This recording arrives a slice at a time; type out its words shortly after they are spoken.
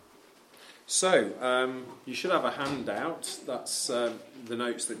You should have a handout. That's the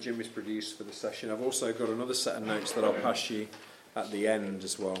notes that Jim has produced for the session. I've also got another set of notes that I'll pass you at the end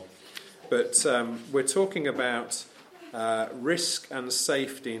as well. But we're talking about risk and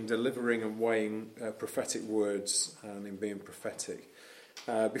safety in delivering and weighing prophetic words and in being prophetic.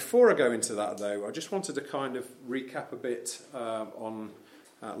 Before I go into that, though, I just wanted to kind of recap a bit on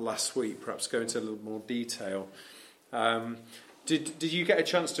last week, perhaps go into a little more detail. Did you get a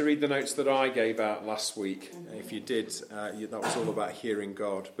chance to read the notes that I gave out last week? If you did, that was all about hearing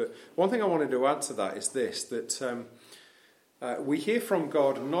God. But one thing I wanted to add to that is this, that we hear from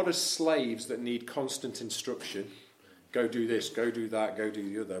God not as slaves that need constant instruction. Go do this, go do that, go do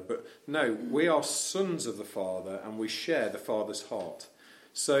the other. But no, we are sons of the Father and we share the Father's heart.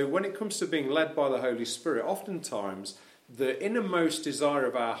 So when it comes to being led by the Holy Spirit, oftentimes the innermost desire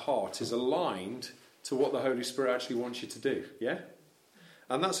of our heart is aligned to what the Holy Spirit actually wants you to do, yeah?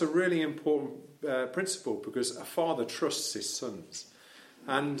 And that's a really important principle because a father trusts his sons.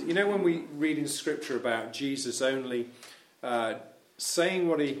 And you know when we read in Scripture about Jesus only saying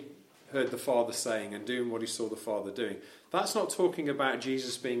what he heard the Father saying and doing what he saw the Father doing, that's not talking about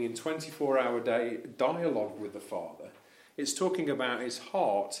Jesus being in 24-hour dialogue with the Father. It's talking about his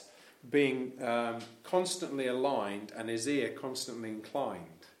heart being constantly aligned and his ear constantly inclined.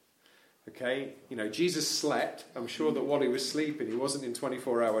 Okay, you know, Jesus slept. I'm sure that while he was sleeping, he wasn't in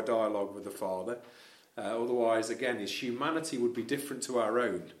 24-hour dialogue with the Father. Otherwise, again, his humanity would be different to our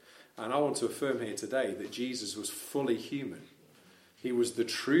own. And I want to affirm here today that Jesus was fully human. He was the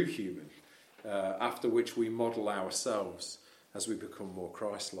true human, after which we model ourselves as we become more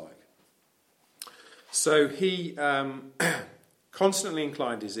Christ-like. So he constantly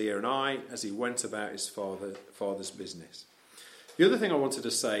inclined his ear and eye as he went about his Father's business. The other thing I wanted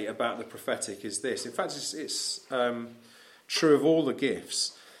to say about the prophetic is this. In fact, it's true of all the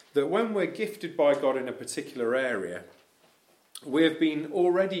gifts, that when we're gifted by God in a particular area, we have been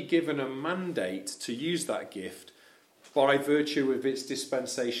already given a mandate to use that gift by virtue of its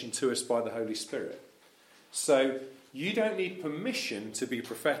dispensation to us by the Holy Spirit. So you don't need permission to be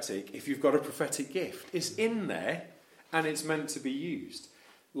prophetic if you've got a prophetic gift. It's in there and it's meant to be used.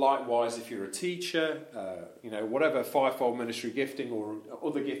 Likewise, if you're a teacher, whatever fivefold ministry gifting or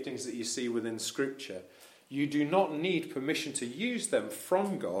other giftings that you see within Scripture, you do not need permission to use them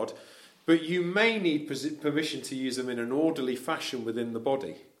from God, but you may need permission to use them in an orderly fashion within the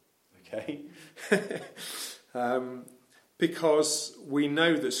body. Okay? Because we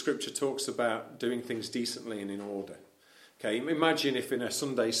know that Scripture talks about doing things decently and in order. Okay? Imagine if in a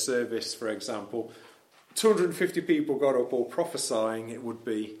Sunday service, for example, 250 people got up all prophesying, it would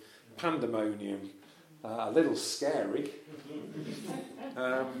be pandemonium, a little scary,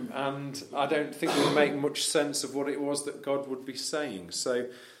 and I don't think it would make much sense of what it was that God would be saying. So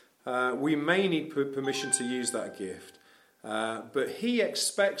we may need permission to use that gift, but he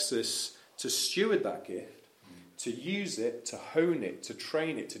expects us to steward that gift, to use it, to hone it, to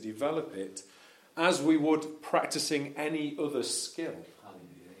train it, to develop it, as we would practicing any other skill.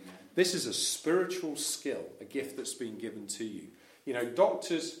 This is a spiritual skill, a gift that's been given to you. You know,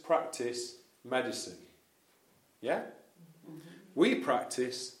 doctors practice medicine. Yeah? Mm-hmm. We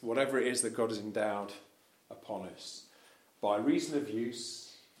practice whatever it is that God has endowed upon us. By reason of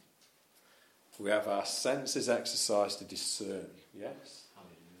use, we have our senses exercised to discern. Yes?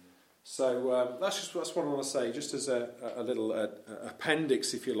 So that's what I want to say, just as a little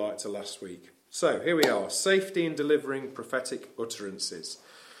appendix, if you like, to last week. So here we are, safety in delivering prophetic utterances.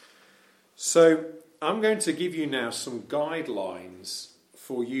 So I'm going to give you now some guidelines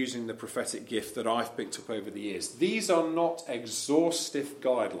for using the prophetic gift that I've picked up over the years. These are not exhaustive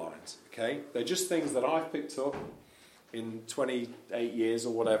guidelines, okay? They're just things that I've picked up in 28 years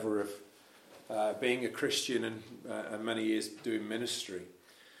or whatever of being a Christian and many years doing ministry.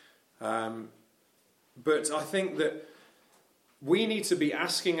 But I think that we need to be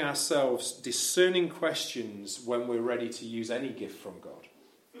asking ourselves discerning questions when we're ready to use any gift from God.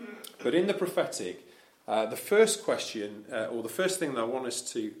 But in the prophetic, the first question, or the first thing that I want us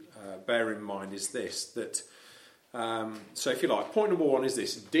to bear in mind is this, that, so if you like, point number one is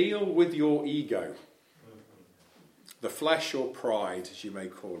this: deal with your ego, the flesh or pride, as you may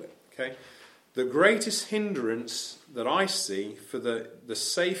call it, okay? The greatest hindrance that I see for the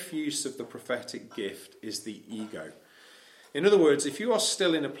safe use of the prophetic gift is the ego. In other words, if you are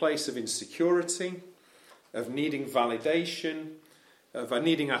still in a place of insecurity, of needing validation, of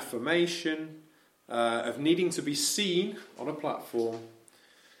needing affirmation, of needing to be seen on a platform,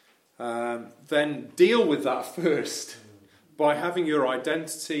 then deal with that first by having your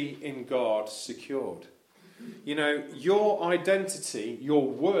identity in God secured. You know, your identity, your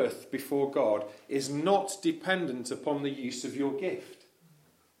worth before God is not dependent upon the use of your gift.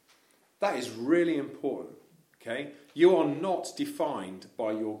 That is really important, okay? You are not defined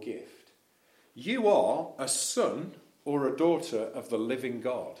by your gift. You are a son or a daughter of the living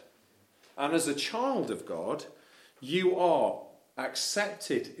God. And as a child of God, you are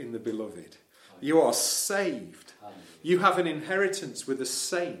accepted in the beloved. You are saved. You have an inheritance with the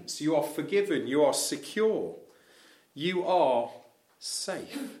saints. You are forgiven. You are secure. You are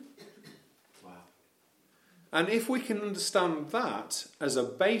safe. Wow. And if we can understand that as a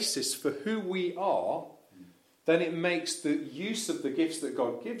basis for who we are, then it makes the use of the gifts that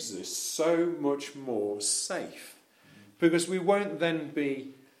God gives us so much more safe. Because we won't then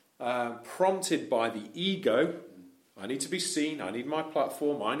be prompted by the ego. I need to be seen. I need my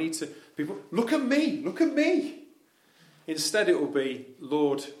platform. I need to... People, look at me. Look at me. Instead it will be,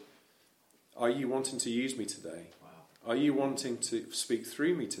 Lord, are you wanting to use me today? Wow. Are you wanting to speak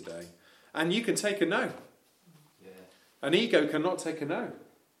through me today? And you can take a no. Yeah. An ego cannot take a no.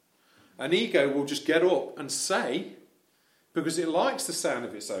 An ego will just get up and say, because it likes the sound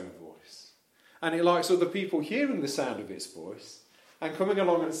of its own voice. And it likes other people hearing the sound of its voice and coming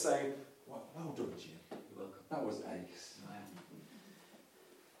along and saying, well done, Jim. You're welcome. That was ace.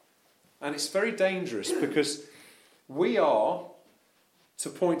 And it's very dangerous because we are to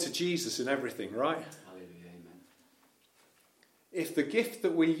point to Jesus in everything, right? Hallelujah, amen. If the gift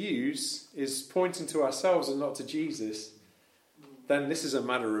that we use is pointing to ourselves and not to Jesus, then this is a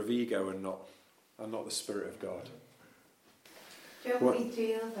matter of ego and not the Spirit of God. Don't we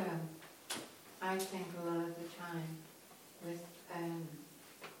deal, though, I think a lot of the time, with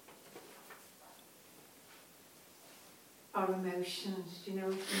our emotions? Do you know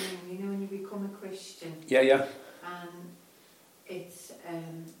what I mean? You know, when you become a Christian. Yeah. And it's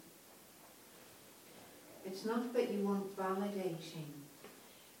not that you want validating,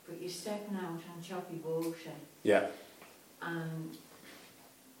 but you're stepping out on choppy water. Yeah. And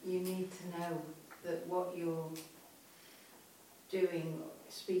you need to know that what you're doing,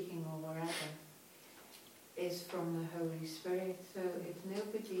 speaking or wherever, is from the Holy Spirit. So if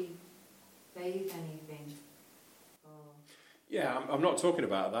nobody says anything, yeah, I'm not talking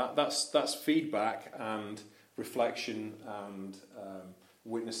about that. That's feedback and reflection and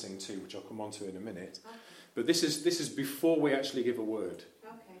witnessing too, which I'll come on to in a minute. Okay. But this is before we actually give a word.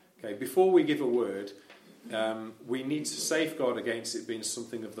 Okay. Before we give a word, we need to safeguard against it being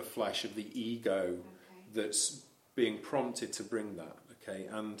something of the flesh, of the ego, that's being prompted to bring that. Okay,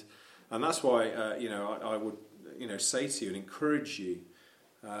 and that's why I would say to you and encourage you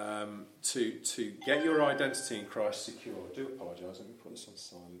to get your identity in Christ secure. I do apologise. Let me put this on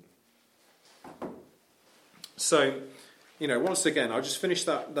silent. So, once again, I'll just finish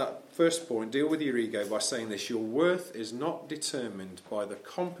that first point. Deal with your ego by saying this: your worth is not determined by the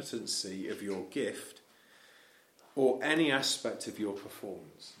competency of your gift or any aspect of your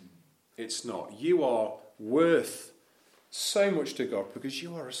performance. It's not. You are worth so much to God because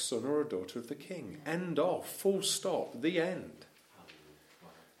you are a son or a daughter of the King. End of. Full stop. The end.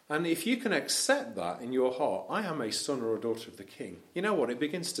 And if you can accept that in your heart, I am a son or a daughter of the King, you know what? It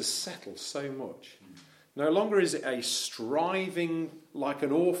begins to settle so much. No longer is it a striving like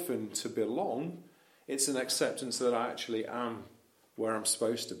an orphan to belong. It's an acceptance that I actually am where I'm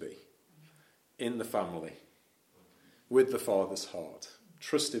supposed to be. In the family. With the Father's heart.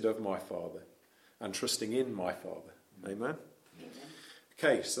 Trusted of my Father. And trusting in my Father. Amen?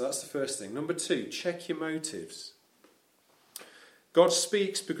 Okay, so that's the first thing. Number 2, check your motives. God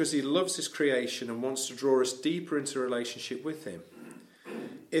speaks because he loves his creation and wants to draw us deeper into a relationship with him.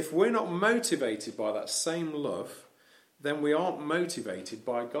 If we're not motivated by that same love, then we aren't motivated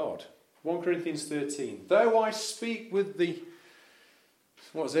by God. 1 Corinthians 13. Though I speak with the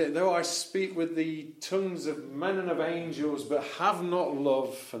tongues of men and of angels, but have not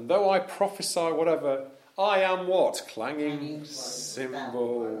love, and though I prophesy whatever, I am what? Clanging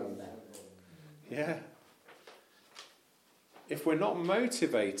cymbal. Yeah. If we're not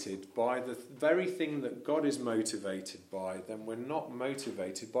motivated by the very thing that God is motivated by, then we're not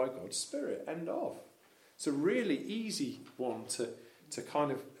motivated by God's Spirit. End of. It's a really easy one to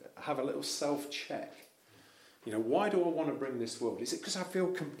kind of have a little self-check. Why do I want to bring this world? Is it because I feel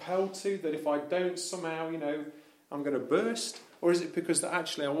compelled to, that if I don't somehow, I'm going to burst? Or is it because that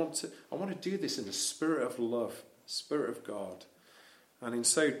actually I want to do this in the spirit of love, Spirit of God? And in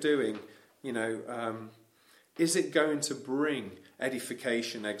so doing, is it going to bring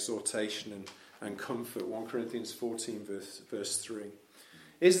edification, exhortation and comfort? 1 Corinthians 14 verse 3.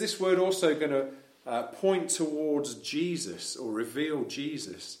 Is this word also going to point towards Jesus or reveal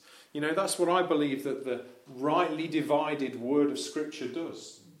Jesus? You know, that's what I believe that the rightly divided word of Scripture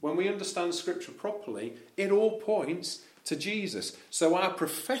does. When we understand Scripture properly, it all points to Jesus. So our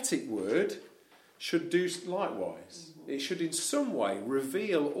prophetic word should do likewise. It should in some way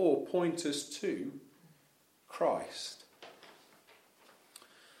reveal or point us to Christ.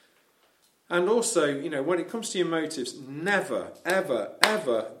 And also, you know, when it comes to your motives, never, ever,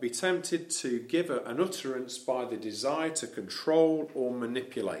 ever be tempted to give an utterance by the desire to control or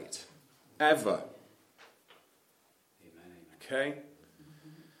manipulate. Ever. Okay?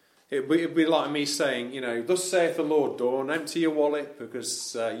 It'd be like me saying, you know, thus saith the Lord, Dawn, empty your wallet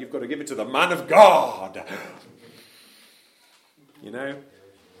because you've got to give it to the man of God. You know?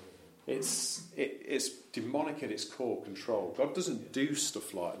 It's demonic at its core, control. God doesn't do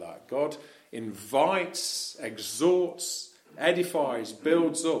stuff like that. God invites, exhorts, edifies,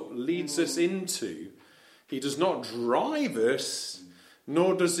 builds up, leads us into. He does not drive us,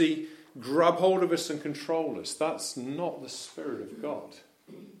 nor does he grab hold of us and control us. That's not the Spirit of God.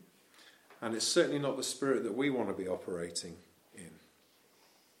 And it's certainly not the spirit that we want to be operating in.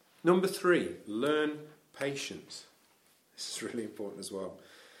 Number 3, learn patience. This is really important as well.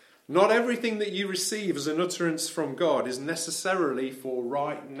 Not everything that you receive as an utterance from God is necessarily for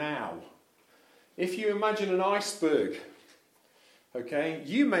right now. If you imagine an iceberg, okay,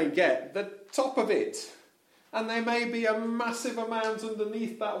 you may get the top of it, and there may be a massive amount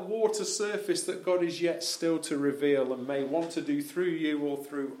underneath that water surface that God is yet still to reveal and may want to do through you or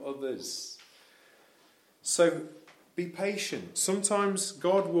through others. So be patient. Sometimes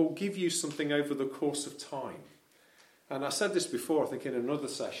God will give you something over the course of time. And I said this before, I think in another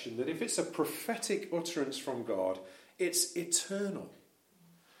session, that if it's a prophetic utterance from God, it's eternal.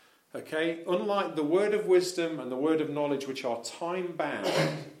 Okay? Unlike the word of wisdom and the word of knowledge, which are time-bound,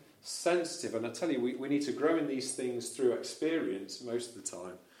 sensitive, and I tell you, we need to grow in these things through experience most of the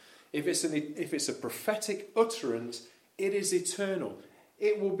time. If it's a prophetic utterance, it is eternal.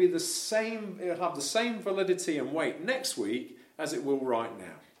 It will be the same, it'll have the same validity and weight next week as it will right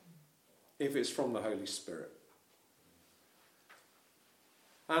now, if it's from the Holy Spirit.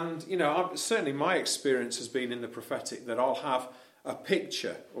 And, you know, certainly my experience has been in the prophetic that I'll have a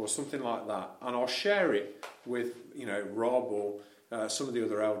picture or something like that, and I'll share it with, you know, Rob or some of the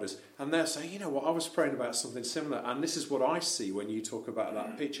other elders, and they'll say, you know what, I was praying about something similar, and this is what I see when you talk about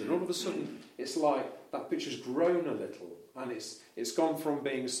that picture. And all of a sudden, it's like that picture's grown a little, and it's gone from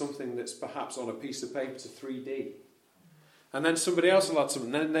being something that's perhaps on a piece of paper to 3D. And then somebody else will add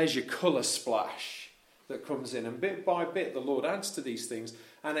something, and then there's your colour splash that comes in, and bit by bit the Lord adds to these things,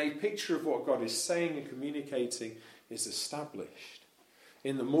 and a picture of what God is saying and communicating is established.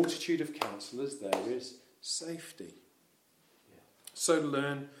 In the multitude of counselors there is safety. So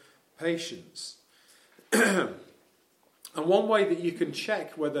learn patience. And one way that you can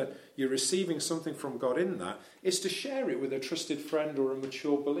check whether you're receiving something from God in that is to share it with a trusted friend or a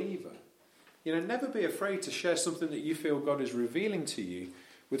mature believer. You know, never be afraid to share something that you feel God is revealing to you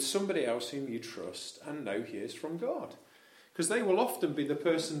with somebody else whom you trust and know hears from God. Because they will often be the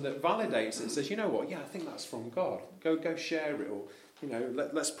person that validates it and says, you know what, yeah, I think that's from God. Go share it, or, you know,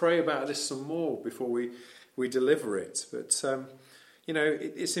 let's pray about this some more before we deliver it. But, you know,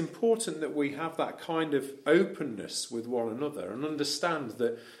 it's important that we have that kind of openness with one another and understand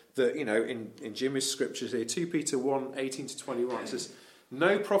that you know, in Jimmy's scriptures here, 2 Peter 1, 18 to 21, it says,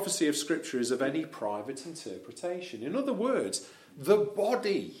 no prophecy of Scripture is of any private interpretation. In other words, the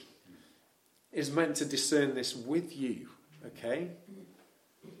body is meant to discern this with you. Okay?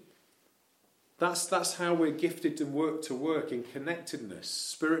 That's how we're gifted to work in connectedness,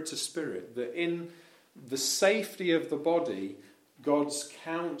 spirit to spirit, that in the safety of the body, God's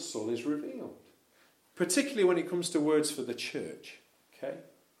counsel is revealed. Particularly when it comes to words for the church. Okay?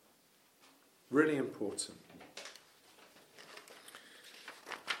 Really important.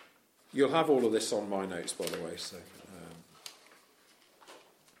 You'll have all of this on my notes, by the way.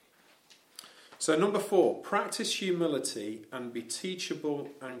 So number 4, practice humility and be teachable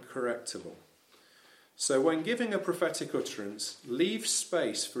and correctable. So when giving a prophetic utterance, leave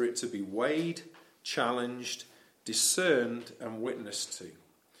space for it to be weighed, challenged, discerned and witnessed to.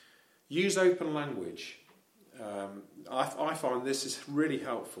 Use open language. I find this is really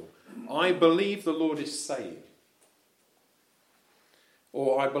helpful. I believe the Lord is saying.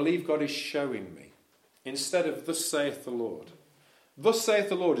 Or I believe God is showing me. Instead of thus saith the Lord. Thus saith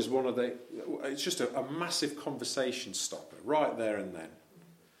the Lord is it's just a massive conversation stopper right there and then.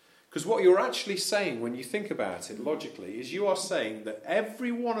 Because what you're actually saying when you think about it logically is you are saying that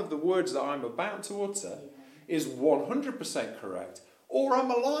every one of the words that I'm about to utter is 100% correct, or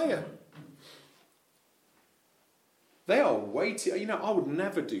I'm a liar. They are way too... I would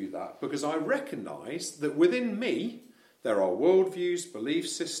never do that because I recognise that within me there are worldviews, belief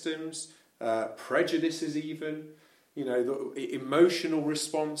systems, prejudices even, the emotional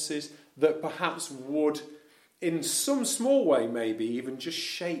responses that perhaps would, in some small way maybe, even just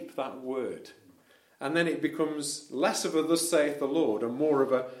shape that word. And then it becomes less of a thus saith the Lord and more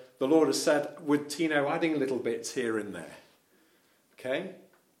of a the Lord has said, with Tino adding little bits here and there. Okay?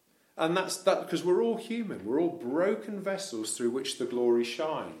 And that's that because we're all human. We're all broken vessels through which the glory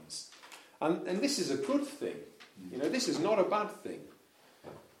shines. And this is a good thing. This is not a bad thing.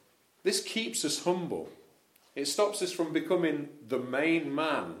 This keeps us humble. It stops us from becoming the main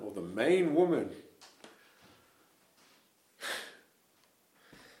man or the main woman.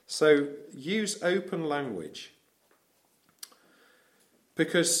 So use open language.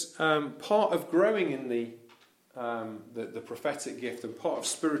 Because part of growing in the prophetic gift and part of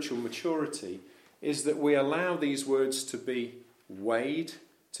spiritual maturity is that we allow these words to be weighed,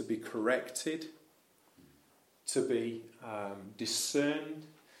 to be corrected, to be discerned.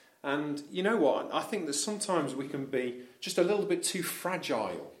 And you know what? I think that sometimes we can be just a little bit too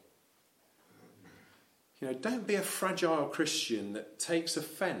fragile. Don't be a fragile Christian that takes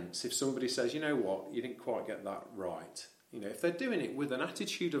offence if somebody says, you know what, you didn't quite get that right. If they're doing it with an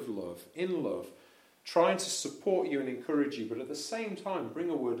attitude of love, in love, trying to support you and encourage you, but at the same time bring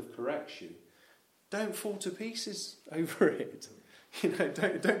a word of correction, don't fall to pieces over it.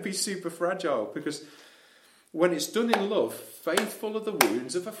 Don't be super fragile, because when it's done in love, faithful are the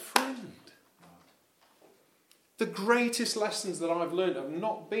wounds of a friend. The greatest lessons that I've learned have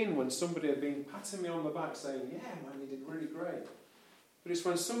not been when somebody had been patting me on the back saying, yeah, man, you did really great. But it's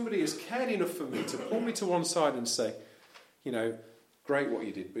when somebody has cared enough for me to pull me to one side and say, great what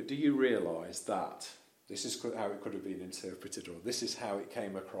you did, but do you realise that this is how it could have been interpreted, or this is how it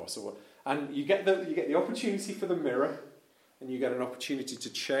came across, and you get the opportunity for the mirror, and you get an opportunity to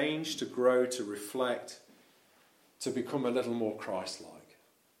change, to grow, to reflect, to become a little more Christ-like.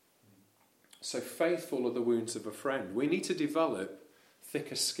 So faithful are the wounds of a friend. We need to develop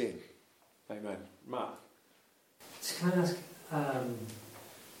thicker skin. Amen. Matt? Can I ask,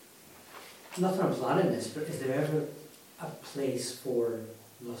 not that I'm planning this, but is there ever a place for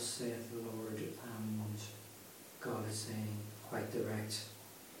thus saith the Lord, and God is saying quite direct,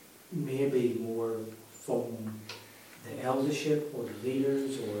 maybe more from the eldership or the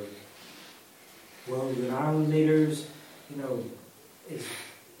leaders or world renowned leaders,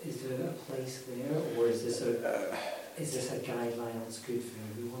 is there a place there, or is this a guideline that's good for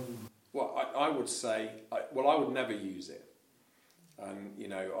everyone? Well, I would say, I would never use it,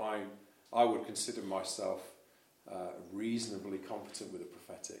 and I would consider myself reasonably competent with the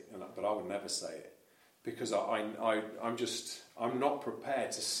prophetic, but I would never say it, because I'm not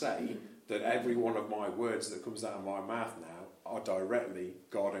prepared to say that every one of my words that comes out of my mouth now are directly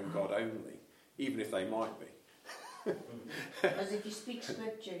God and God only, even if they might be. As if you speak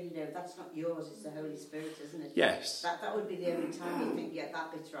scripture, that's not yours, it's the Holy Spirit, isn't it? Yes. That would be the only time you think, yeah,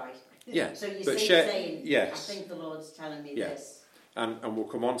 that bit's right. Yeah. So you saying, yes. I think the Lord's telling me yes. this. And we'll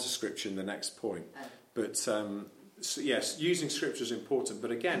come on to scripture in the next point. But so yes, using scripture is important.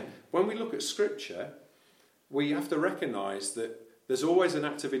 But again, when we look at scripture, we have to recognise that there's always an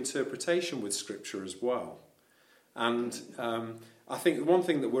act of interpretation with scripture as well. And I think one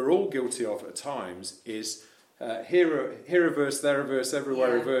thing that we're all guilty of at times is here a verse, there a verse,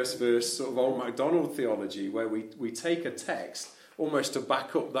 everywhere a verse, sort of old MacDonald theology, where we take a text almost to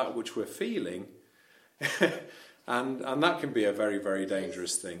back up that which we're feeling. And that can be a very, very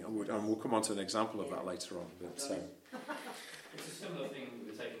dangerous thing. And we'll come on to an example of that later on. But, it's a similar thing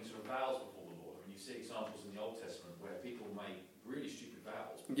with taking sort of vows before the Lord. I mean, you see examples in the Old Testament where people make really stupid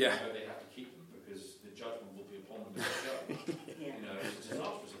vows, but they know they have to keep them because the judgment will be upon them as they go. It's a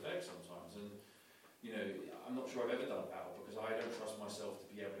disastrous effect sometimes. And, I'm not sure I've ever done a vow because I don't trust myself to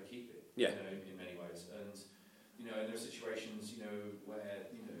be able to keep it, in many ways. And, and there are situations, where,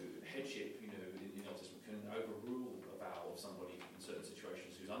 headship, in the Old Testament can overrule a vow of somebody in certain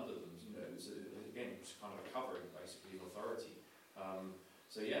situations who's under them. It's kind of a covering, basically, of authority.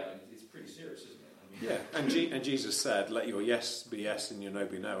 It's pretty serious, isn't it? I mean, and Jesus said, "Let your yes be yes and your no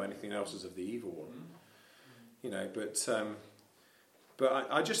be no. Anything else is of the evil one." Mm-hmm. But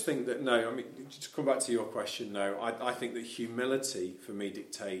I just think that to come back to your question, I think that humility for me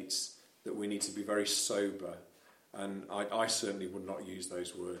dictates that we need to be very sober. And I certainly would not use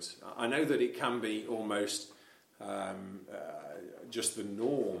those words. I know that it can be almost just the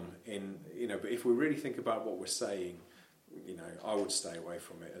norm but if we really think about what we're saying, I would stay away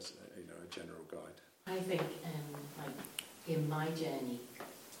from it as a general guide. I think in my journey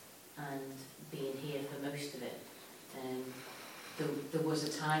and being here for most of it, there was a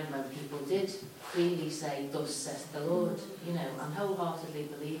time when people did freely say, "Thus saith the Lord," and wholeheartedly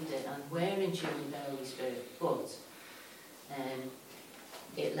believed it, and were in tune with the Holy Spirit, but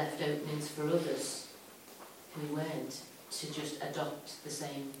it left openings for others who weren't to just adopt the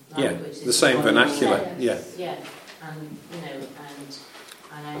same language. The same vernacular. Yeah. And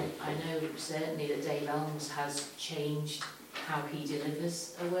I know certainly that Dave Elms has changed how he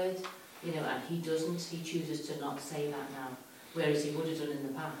delivers a word, and he doesn't. He chooses to not say that now, whereas he would have done in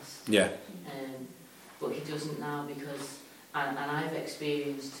the past. Yeah. But he doesn't now because, and I've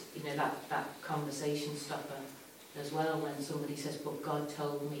experienced, that conversation stopper as well when somebody says, "But God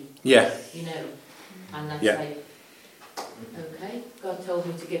told me." Yeah. And that's like, okay, God told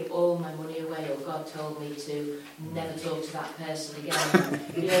me to give all my money away, or God told me to never talk to that person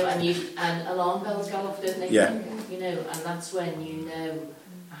again. And alarm bells go off, don't they? Yeah. And that's when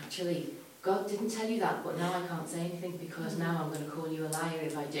actually, God didn't tell you that, but now I can't say anything because now I'm going to call you a liar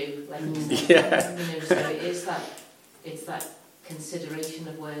if I do. So it's that consideration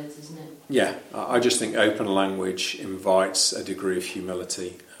of words, isn't it? Yeah, I just think open language invites a degree of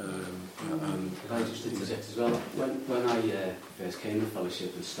humility. And I just interject as well. When I first came to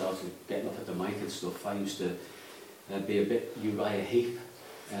fellowship and started getting up at the mic and stuff, I used to be a bit Uriah Heep.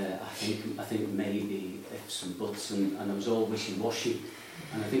 I think maybe ifs and buts, and I was all wishy-washy.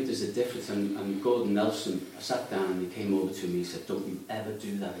 And I think there's a difference. And Gordon Nelson, I sat down and he came over to me. He said, "Don't you ever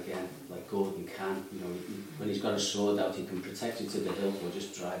do that again, like Gordon can. When he's got a sword out, he can protect you to the hilt or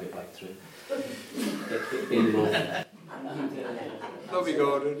just drive it right through." In love. Love you,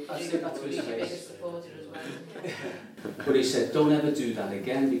 Gordon. He's your biggest supporter as well. But he said, "Don't ever do that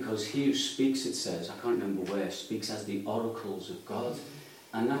again, because he who speaks," it says, I can't remember where, speaks as the oracles of God.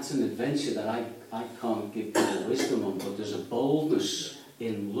 And that's an adventure that I can't give people wisdom on, but there's a boldness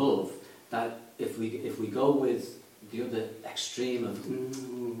in love that if we go with the other extreme of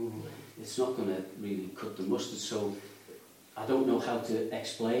it's not going to really cut the mustard. So I don't know how to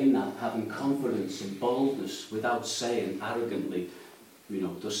explain that, having confidence and boldness without saying arrogantly,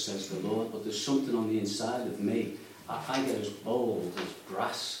 "Thus says the Lord," but there's something on the inside of me. I get as bold as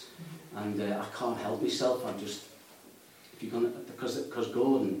brass, and I can't help myself. I'm just, if you're gonna, because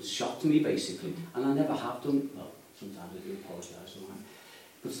Gordon shocked me basically, and I never have done. Well, sometimes I do apologise, don't I?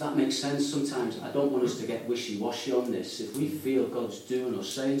 But does that make sense? Sometimes I don't want us to get wishy-washy on this. If we feel God's doing or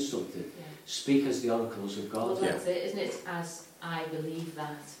saying something, speak as the oracles of God. Well, that's it, isn't it? As I believe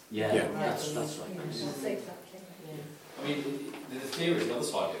that. Yeah. That's right. That's exactly. I mean, the theory is the other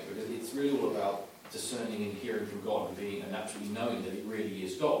side of it, because it's really all about discerning and hearing from God and being and actually knowing that it really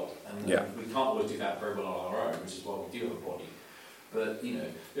is God. And we can't always do that very well on our own, which is why we do have a body. But,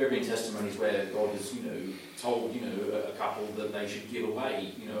 there have been testimonies where God has, told, a couple that they should give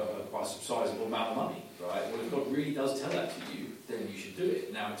away, a quite sizable amount of money, right? Well, if God really does tell that to you, then you should do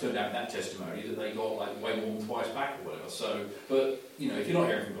it. Now, it turned out in that testimony that they got, way more than twice back or whatever. So, but, if you're not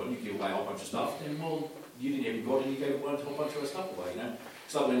hearing from God and you give away a whole bunch of stuff, then, well, you didn't hear from God and you gave away a whole bunch of stuff away,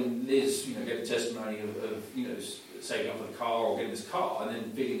 It's like when Liz, gave a testimony of saving up for the car or getting this car and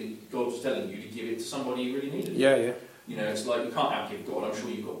then feeling that God was telling you to give it to somebody you really needed. Yeah. It's like you can't outgive God. I'm sure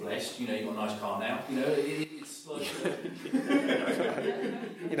you got blessed. You've got a nice car now. It's like.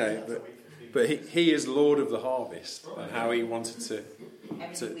 But he is Lord of the harvest, and how he wanted to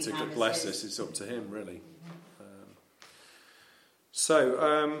bless us, it's up to him, really.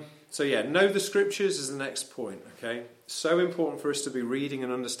 So know the scriptures is the next point. Okay, so important for us to be reading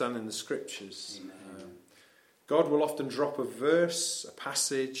and understanding the scriptures. God will often drop a verse, a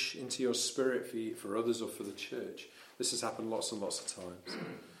passage into your spirit for others or for the church. This has happened lots and lots of times.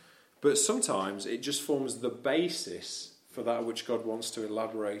 But sometimes it just forms the basis for that which God wants to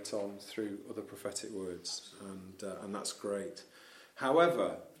elaborate on through other prophetic words. And that's great.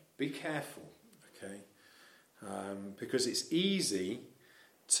 However, be careful, okay? Because it's easy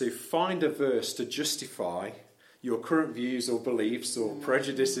to find a verse to justify your current views or beliefs or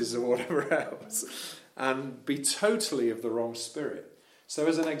prejudices or whatever else and be totally of the wrong spirit. So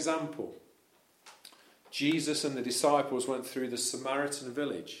as an example, Jesus and the disciples went through the Samaritan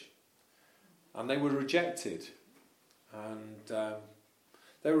village and they were rejected. And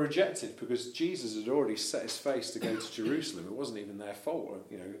they were rejected because Jesus had already set his face to go to Jerusalem. It wasn't even their fault.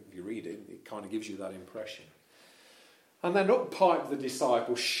 If you read it, it kind of gives you that impression. And then up piped the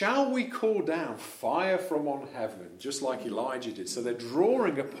disciples, "Shall we call down fire from on heaven?" Just like Elijah did. So they're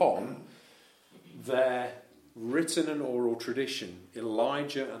drawing upon their written and oral tradition,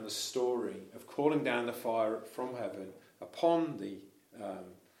 Elijah and the story of calling down the fire from heaven upon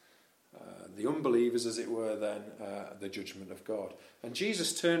the the unbelievers, as it were, then the judgment of God. And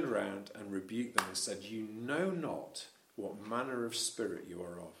Jesus turned around and rebuked them and said, "You know not what manner of spirit you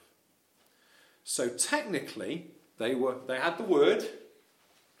are of." So technically, they had the word,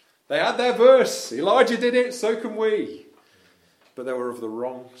 they had their verse. Elijah did it, so can we. But they were of the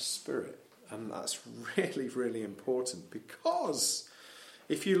wrong spirit. And that's really, really important, because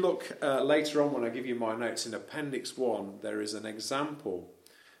if you look later on when I give you my notes in Appendix 1, there is an example,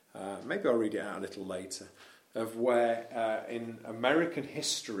 maybe I'll read it out a little later, of where in American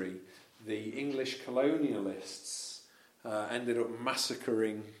history the English colonialists ended up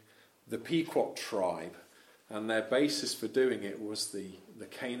massacring the Pequot tribe, and their basis for doing it was the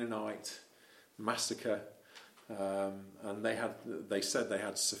Canaanite massacre. And they said they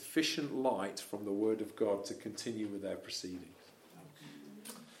had sufficient light from the Word of God to continue with their proceedings.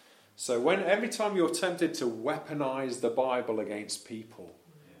 So every time you're tempted to weaponize the Bible against people,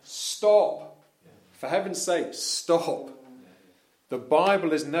 stop. For heaven's sake, stop. The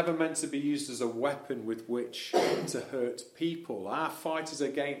Bible is never meant to be used as a weapon with which to hurt people. Our fight is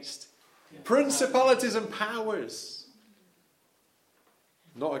against principalities and powers,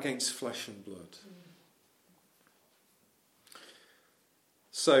 not against flesh and blood.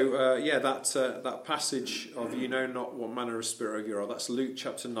 So, that passage of "you know not what manner of spirit you are," that's Luke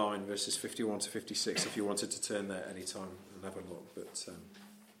chapter 9, verses 51 to 56, if you wanted to turn there any time and have a look. But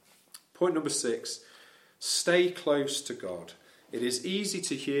point number 6, stay close to God. It is easy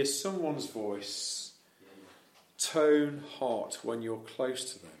to hear someone's voice, tone, heart when you're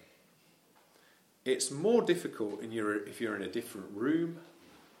close to them. It's more difficult if you're in a different room.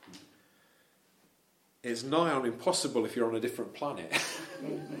 It's nigh on impossible if you're on a different planet.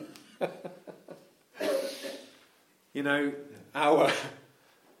 You know, our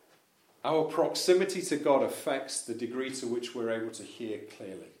proximity to God affects the degree to which we're able to hear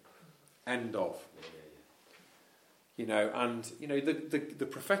clearly. End of. You know, and you know the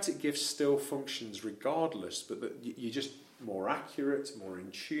prophetic gift still functions regardless, but you're just more accurate, more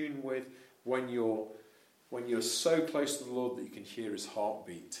in tune with when you're so close to the Lord that you can hear His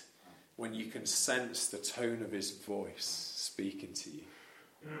heartbeat. When you can sense the tone of His voice speaking to you.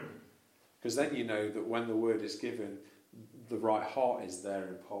 Because then you know that when the word is given, the right heart is there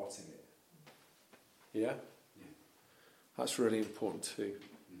imparting it. Yeah? That's really important too.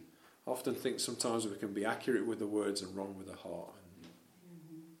 I often think sometimes we can be accurate with the words and wrong with the heart.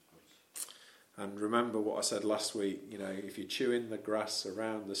 And remember what I said last week, you know, if you're chewing the grass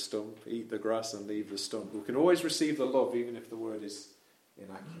around the stump, eat the grass and leave the stump. We can always receive the love even if the word is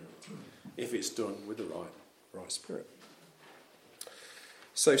inaccurate, if it's done with the right spirit.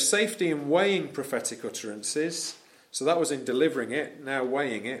 So safety in weighing prophetic utterances. So that was in delivering it, now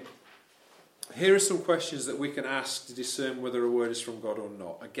weighing it. Here are some questions that we can ask to discern whether a word is from God or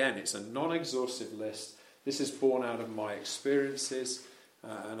not. Again, it's a non-exhaustive list. This is born out of my experiences,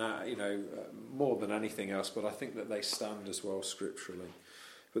 more than anything else, but I think that they stand as well scripturally.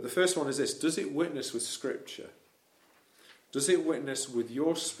 But the first one is this: does it witness with Scripture? Does it witness with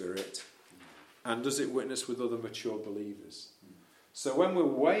your spirit? And does it witness with other mature believers? So when we're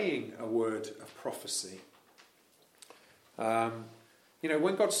weighing a word of prophecy,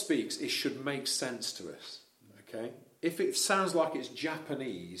 when God speaks, it should make sense to us. Okay? If it sounds like it's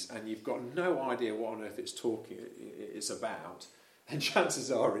Japanese and you've got no idea what on earth it's about, then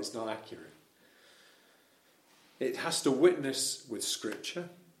chances are it's not accurate. It has to witness with Scripture.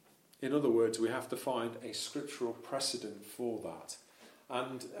 In other words, we have to find a scriptural precedent for that.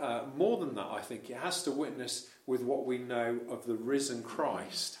 And more than that, I think it has to witness with what we know of the risen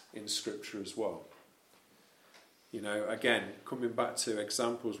Christ in Scripture as well. You know, again, coming back to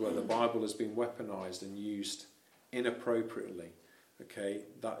examples where the Bible has been weaponized and used inappropriately, okay,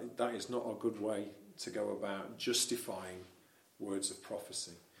 that is not a good way to go about justifying words of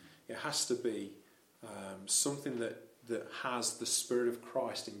prophecy. It has to be something that has the Spirit of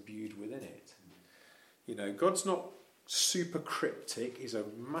Christ imbued within it. You know, God's not super cryptic. He's a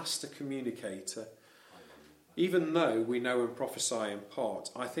master communicator. Even though we know and prophesy in part,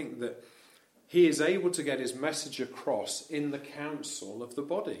 I think that He is able to get His message across in the counsel of the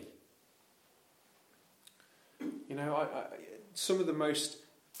body. You know, some of the most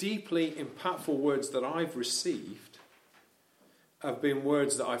deeply impactful words that I've received have been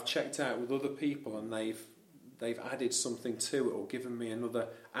words that I've checked out with other people, and they've added something to it or given me another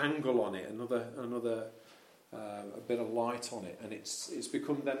angle on it, another a bit of light on it, and it's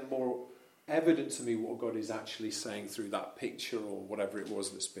become then more evident to me what God is actually saying through that picture or whatever it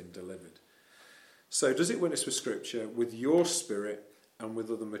was that's been delivered. So does it witness with Scripture, with your spirit, and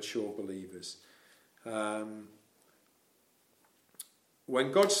with other mature believers?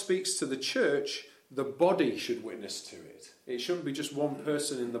 when God speaks to the church, the body should witness to it. It shouldn't be just one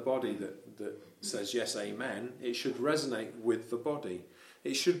person in the body that says yes, amen. It should resonate with the body.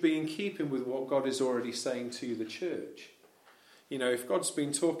 It should be in keeping with what God is already saying to the church. You know, if God's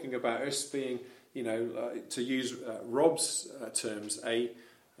been talking about us being, to use Rob's terms, a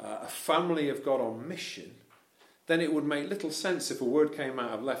family of God on mission, then it would make little sense if a word came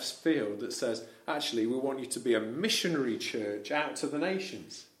out of left field that says, actually, we want you to be a missionary church out to the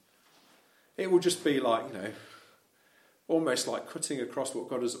nations. It would just be like, almost like cutting across what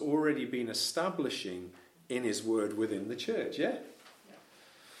God has already been establishing in his word within the church, yeah?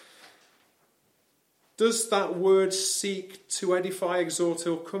 Does that word seek to edify, exhort,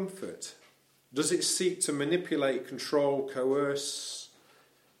 or comfort? Does it seek to manipulate, control, coerce?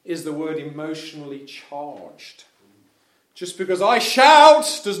 Is the word emotionally charged? Just because I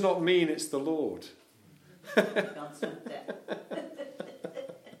shout does not mean it's the Lord.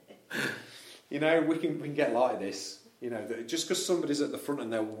 We can get like this. That just because somebody's at the front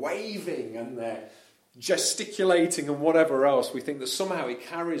and they're waving and they're gesticulating and whatever else, we think that somehow it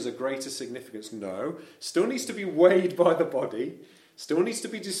carries a greater significance. No, still needs to be weighed by the body, still needs to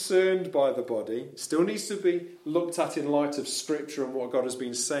be discerned by the body, still needs to be looked at in light of Scripture and what God has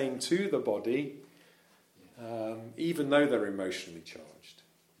been saying to the body, even though they're emotionally charged.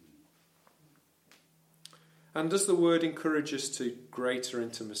 And does the word encourage us to greater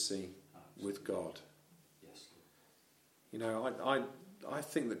intimacy with God? I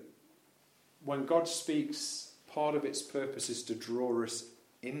think that when God speaks, part of its purpose is to draw us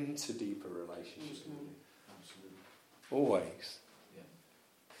into deeper relationships with Him. Always. Yeah.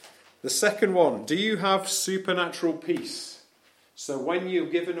 The second one, do you have supernatural peace? So when you're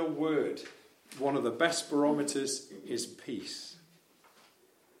given a word, one of the best barometers is peace.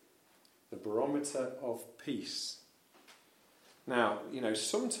 The barometer of peace. Now,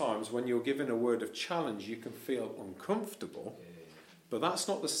 sometimes when you're given a word of challenge, you can feel uncomfortable, but that's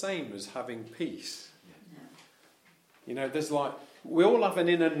not the same as having peace. There's we all have an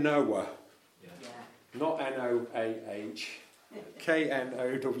inner knower, not Noah,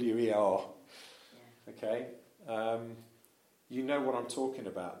 Knower. Okay? You know what I'm talking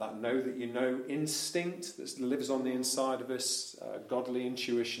about. That know that you know instinct that lives on the inside of us, godly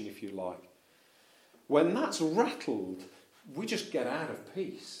intuition, if you like. When that's rattled, we just get out of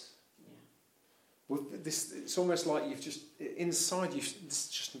peace. Well, it's almost like you've just, inside you,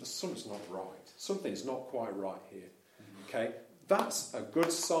 something's not right. Something's not quite right here. Okay? That's a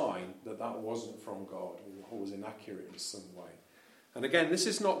good sign that wasn't from God or was inaccurate in some way. And again, this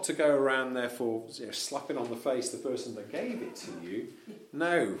is not to go around, therefore, slapping on the face the person that gave it to you.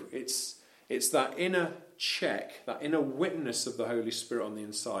 No, it's that inner check, that inner witness of the Holy Spirit on the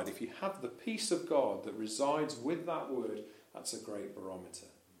inside. If you have the peace of God that resides with that word, that's a great barometer.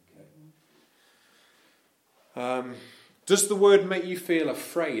 Okay. Does the word make you feel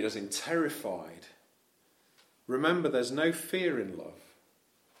afraid, as in terrified? Remember, there's no fear in love.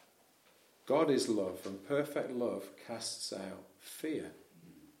 God is love, and perfect love casts out fear.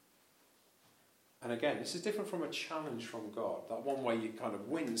 And again, this is different from a challenge from God. That one way you kind of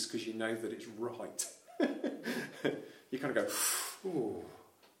wince because you know that it's right. You kind of go, ooh.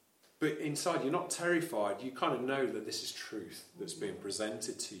 But inside you're not terrified. You kind of know that this is truth that's being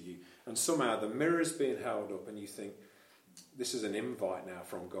presented to you. And somehow the mirror's being held up and you think, this is an invite now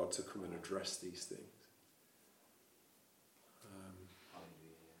from God to come and address these things.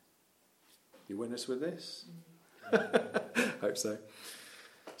 You witness with this? Hope so.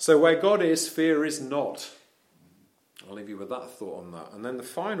 So where God is, fear is not. I'll leave you with that thought on that. And then the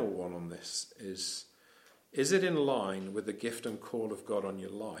final one on this is it in line with the gift and call of God on your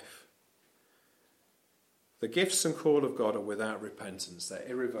life? The gifts and call of God are without repentance. They're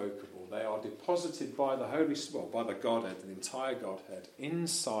irrevocable. They are deposited by the Holy Spirit, by the Godhead, the entire Godhead,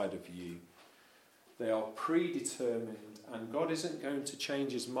 inside of you. They are predetermined, and God isn't going to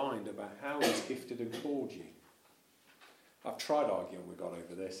change his mind about how he's gifted and called you. I've tried arguing with God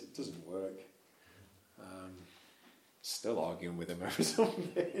over this. It doesn't work. Still arguing with him over some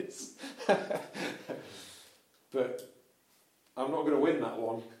of this. But I'm not going to win that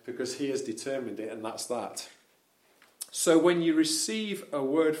one because he has determined it, and that's that. So when you receive a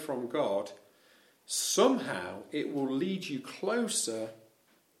word from God, somehow it will lead you closer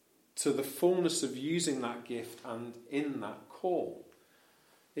to the fullness of using that gift and in that call.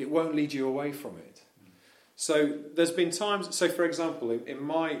 It won't lead you away from it. So there's been times, so for example,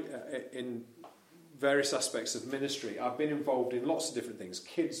 in various aspects of ministry, I've been involved in lots of different things,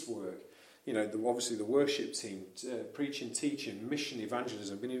 kids work, obviously the worship team, preaching, teaching, mission,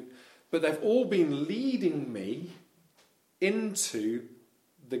 evangelism, but they've all been leading me into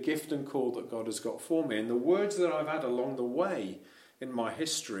the gift and call that God has got for me. And the words that I've had along the way in my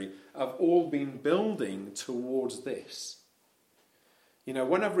history have all been building towards this. You know,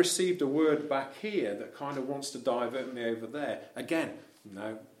 when I've received a word back here that kind of wants to divert me over there, again,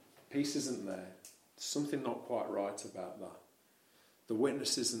 no, peace isn't there. There's something not quite right about that. The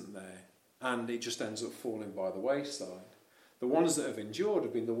witness isn't there, and it just ends up falling by the wayside. The ones that have endured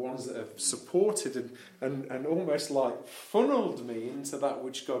have been the ones that have supported and almost like funneled me into that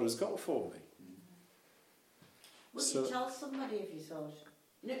which God has got for me. Would you tell somebody if you thought,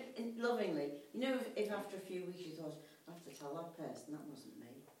 lovingly, if after a few weeks you thought, I have to tell that person, that wasn't me,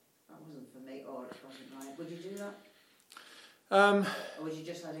 that wasn't for me, or it wasn't right. Would you do that? Or would you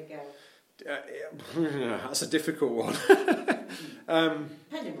just let it go? That's a difficult one.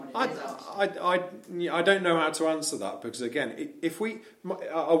 Depending on it I don't know how to answer that, because again,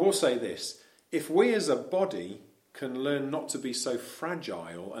 I will say this: if we as a body can learn not to be so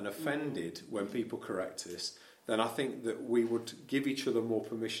fragile and offended when people correct us, then I think that we would give each other more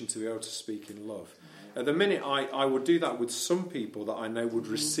permission to be able to speak in love. At the minute, I would do that with some people that I know would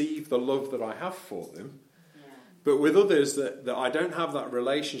receive the love that I have for them. But with others that I don't have that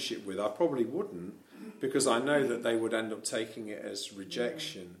relationship with, I probably wouldn't, because I know that they would end up taking it as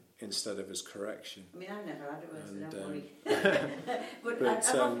rejection instead of as correction. I mean, I've never had it, so don't worry. but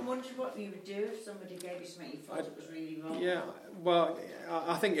I've often wondered what you would do if somebody gave you something you thought it was really wrong. Yeah, well,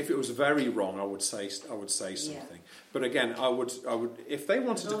 I think if it was very wrong, I would say something. Yeah. But again, I would if they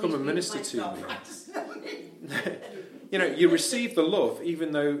wanted to come and minister to me. You receive the love,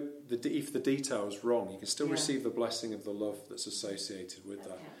 even though if the detail is wrong, you can still receive the blessing of the love that's associated with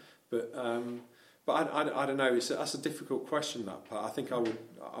that. But I don't know. That's a difficult question, that part. I think I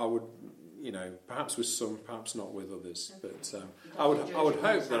would, perhaps with some, perhaps not with others. But I would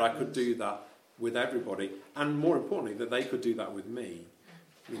hope that I could do that with everybody, and more importantly, that they could do that with me.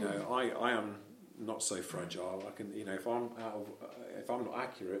 I am not so fragile. I can, if I'm not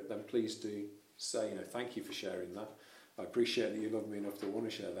accurate, then please do say, thank you for sharing that. I appreciate that you love me enough to want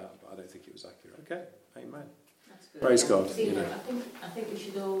to share that, but I don't think it was accurate. Okay, amen. That's good. Praise God. I think we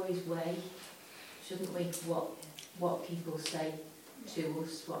should always weigh, shouldn't we, what people say to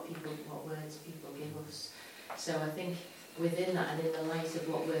us, what words people give us. So I think within that, and in the light of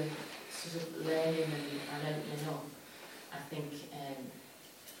what we're sort of learning and opening up, I think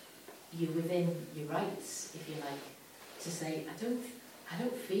you're within your rights, if you like, to say, I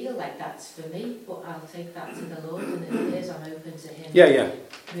don't feel like that's for me, but I'll take that to the Lord, and if it is, I'm open to Him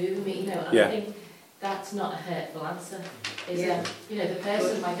moving me. And I think that's not a hurtful answer. Is that the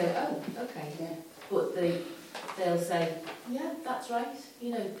person might go, oh, okay, but they'll say, yeah, that's right.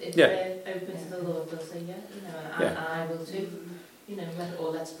 If they're open to the Lord, they'll say, and I will too.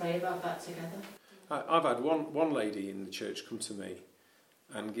 Or let's pray about that together. I've had one lady in the church come to me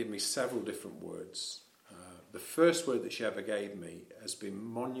and give me several different words. The first word that she ever gave me has been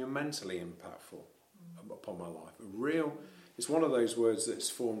monumentally impactful upon my life. It's one of those words that's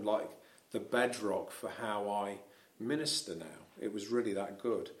formed like the bedrock for how I minister now. It was really that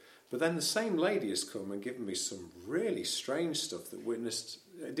good. But then the same lady has come and given me some really strange stuff that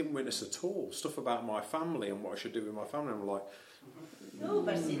didn't witness at all. Stuff about my family and what I should do with my family. I'm like,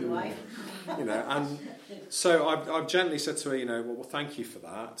 better see the wife. And so I've gently said to her, well, thank you for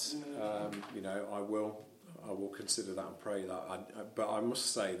that. I will consider that and pray that. But I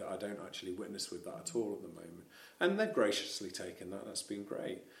must say that I don't actually witness with that at all at the moment. And they've graciously taken that. That's been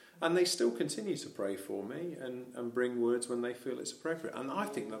great. And they still continue to pray for me and bring words when they feel it's appropriate. And I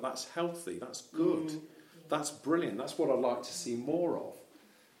think that that's healthy. That's good. That's brilliant. That's what I'd like to see more of.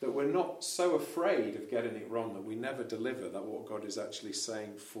 That we're not so afraid of getting it wrong that we never deliver that what God is actually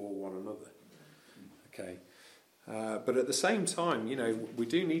saying for one another. Okay. But at the same time, we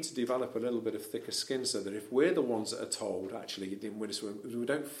do need to develop a little bit of thicker skin so that if we're the ones that are told, actually, it didn't win us, we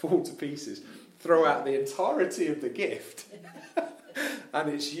don't fall to pieces, throw out the entirety of the gift and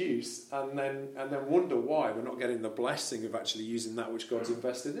its use, and then wonder why we're not getting the blessing of actually using that which God's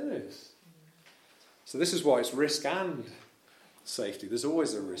invested in us. So this is why it's risk and safety. There's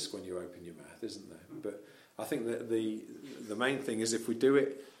always a risk when you open your mouth, isn't there? But I think that the main thing is if we do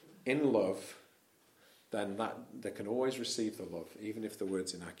it in love, then they can always receive the love, even if the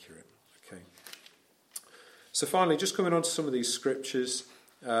word's inaccurate. Okay. So finally, just coming on to some of these scriptures,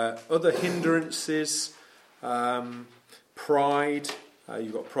 other hindrances, pride.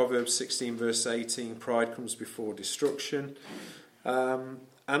 You've got Proverbs 16 verse 18, pride comes before destruction.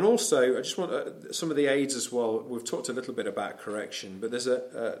 And also, I just want some of the aids as well. We've talked a little bit about correction, but there's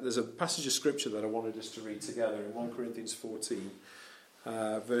a passage of scripture that I wanted us to read together in 1 Corinthians 14.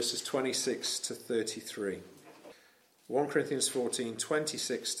 Verses 26 to 33. 1 Corinthians 14,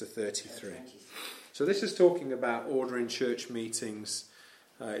 26 to 33. So this is talking about ordering church meetings.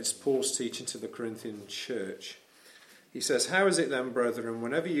 It's Paul's teaching to the Corinthian church. He says, "How is it then, brethren,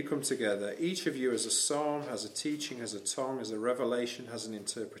 whenever you come together, each of you has a psalm, has a teaching, has a tongue, has a revelation, has an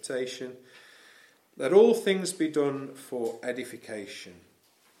interpretation. Let all things be done for edification."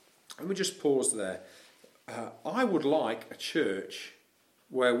 Let me just pause there. I would like a church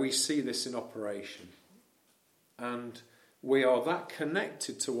where we see this in operation. And we are that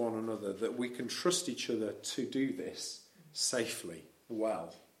connected to one another that we can trust each other to do this safely,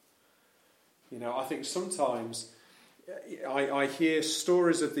 well. You know, I think sometimes I hear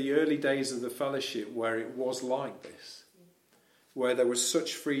stories of the early days of the fellowship where it was like this, where there was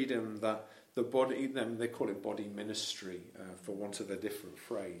such freedom that the body, they call it body ministry for want of a different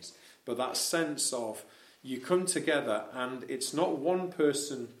phrase, but that sense of you come together and it's not one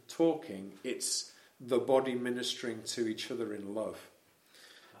person talking, it's the body ministering to each other in love.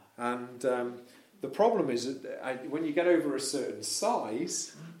 And the problem is that when you get over a certain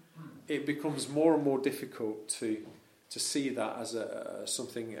size, it becomes more and more difficult to see that as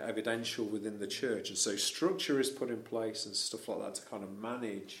something evidential within the church. And so structure is put in place and stuff like that to kind of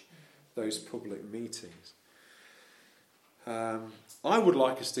manage those public meetings. I would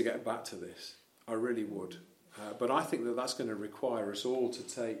like us to get back to this. I really would. But I think that that's going to require us all to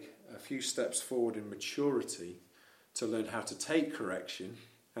take a few steps forward in maturity to learn how to take correction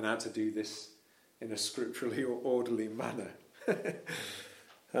and how to do this in a scripturally or orderly manner.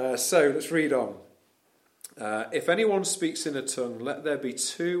 So let's read on. If anyone speaks in a tongue, let there be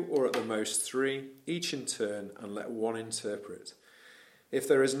 2 or at the most 3, each in turn, and let one interpret. If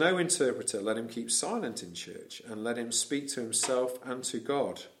there is no interpreter, let him keep silent in church, and let him speak to himself and to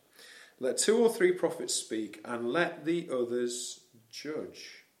God. Let 2 or 3 prophets speak, and let the others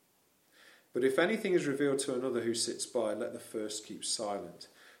judge. But if anything is revealed to another who sits by, let the first keep silent.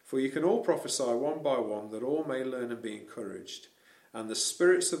 For you can all prophesy one by one, that all may learn and be encouraged. And the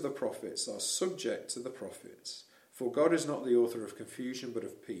spirits of the prophets are subject to the prophets. For God is not the author of confusion, but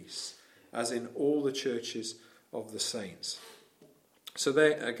of peace, as in all the churches of the saints. So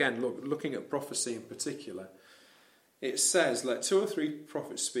there, again, looking at prophecy in particular, it says, let 2 or 3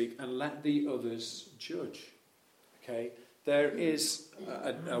 prophets speak and let the others judge. Okay, there is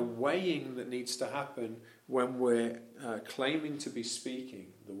a weighing that needs to happen when we're claiming to be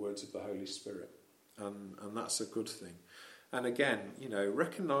speaking the words of the Holy Spirit. And that's a good thing. And again, you know,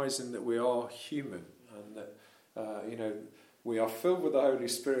 recognising that we are human and that, you know, we are filled with the Holy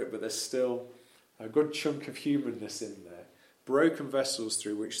Spirit, but there's still a good chunk of humanness in there. Broken vessels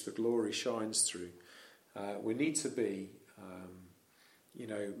through which the glory shines through. We need to be, you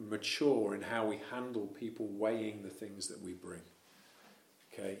know, mature in how we handle people weighing the things that we bring.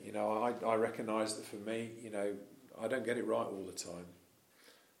 Okay, you know, I recognise that for me, you know, I don't get it right all the time.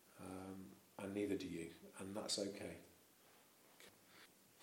 And neither do you. And that's okay.